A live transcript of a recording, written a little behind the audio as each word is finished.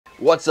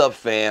What's up,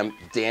 fam?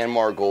 Dan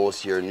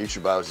Margolis here,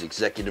 NutriBio's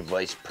Executive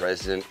Vice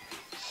President,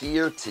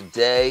 here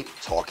today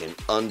talking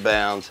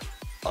unbound,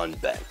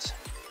 unbent.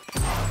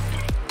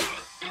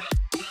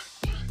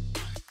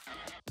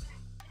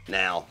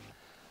 Now,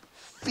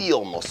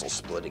 feel muscle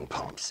splitting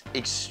pumps,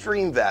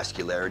 extreme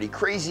vascularity,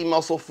 crazy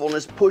muscle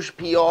fullness, push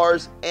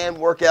PRs, and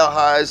workout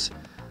highs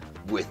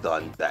with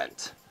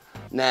unbent.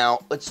 Now,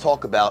 let's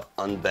talk about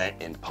unbent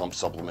and pump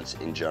supplements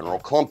in general,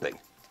 clumping.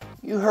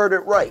 You heard it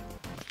right.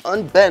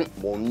 Unbent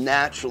will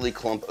naturally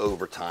clump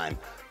over time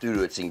due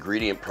to its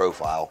ingredient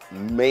profile,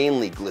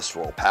 mainly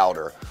glycerol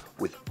powder,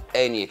 with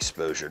any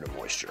exposure to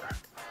moisture.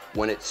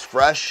 When it's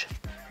fresh,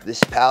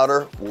 this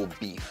powder will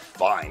be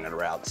fine at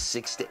around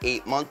 6 to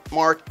 8 month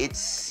mark. It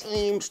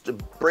seems to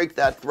break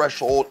that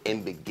threshold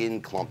and begin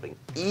clumping,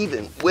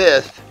 even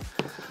with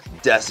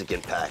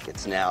desiccant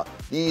packets. Now,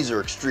 these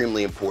are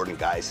extremely important,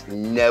 guys.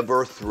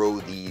 Never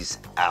throw these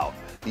out.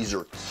 These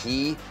are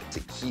key to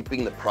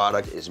keeping the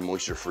product as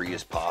moisture-free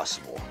as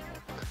possible.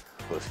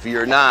 But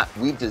fear not,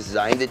 we've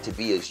designed it to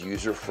be as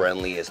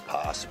user-friendly as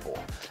possible.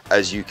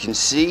 As you can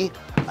see,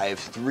 I have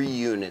 3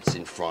 units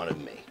in front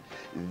of me.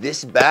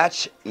 This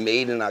batch,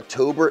 made in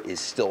October, is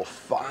still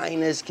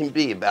fine as can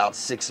be, about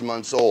 6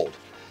 months old.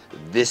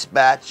 This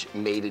batch,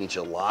 made in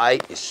July,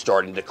 is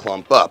starting to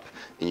clump up,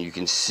 and you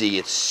can see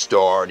it's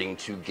starting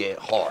to get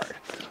hard.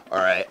 All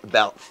right,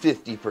 about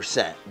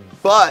 50%.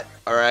 But,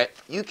 all right,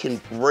 you can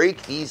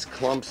break these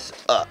clumps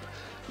up.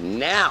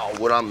 Now,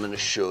 what I'm gonna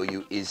show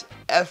you is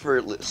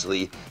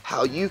effortlessly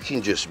how you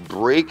can just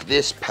break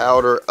this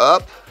powder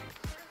up,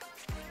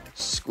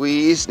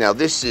 squeeze. Now,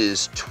 this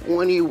is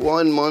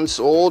 21 months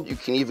old. You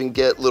can even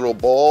get little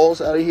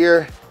balls out of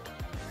here.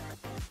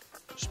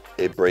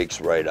 It breaks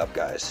right up,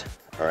 guys.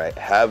 All right,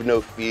 have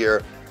no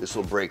fear. This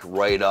will break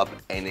right up,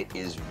 and it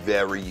is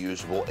very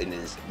usable and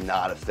is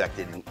not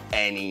affected in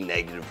any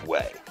negative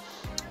way.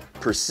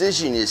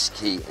 Precision is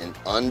key, and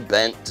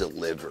unbent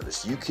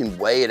delivers. You can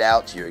weigh it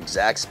out to your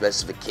exact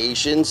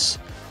specifications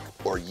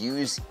or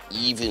use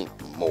even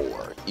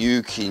more.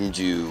 You can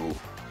do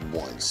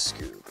 1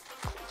 scoop,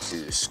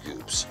 2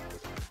 scoops.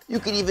 You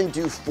can even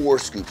do 4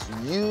 scoops.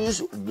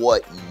 Use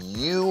what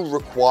you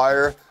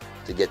require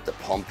to get the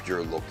pump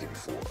you're looking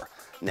for.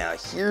 Now,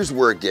 here's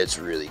where it gets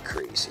really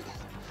crazy.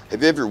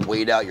 Have you ever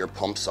weighed out your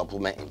pump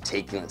supplement and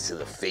taken it to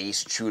the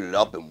face, chewed it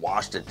up, and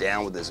washed it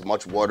down with as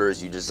much water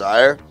as you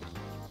desire?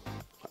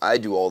 I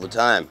do all the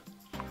time.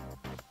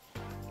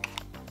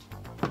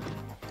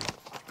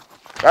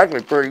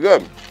 Actually pretty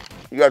good.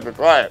 You guys should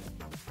try it.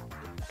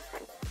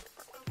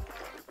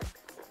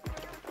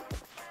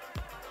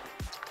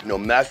 No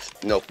mess,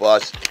 no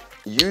fuss.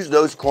 Use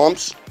those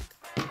clumps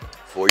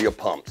for your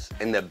pumps.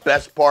 And the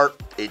best part,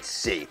 it's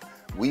safe.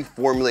 We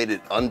formulated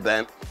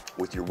unbent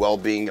with your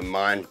well-being in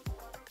mind,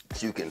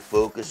 so you can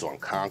focus on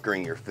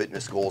conquering your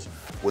fitness goals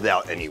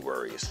without any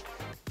worries.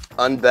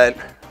 Unbent,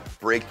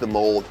 break the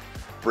mold,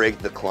 break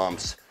the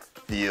clumps,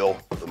 feel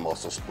the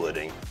muscle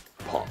splitting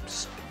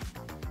pumps.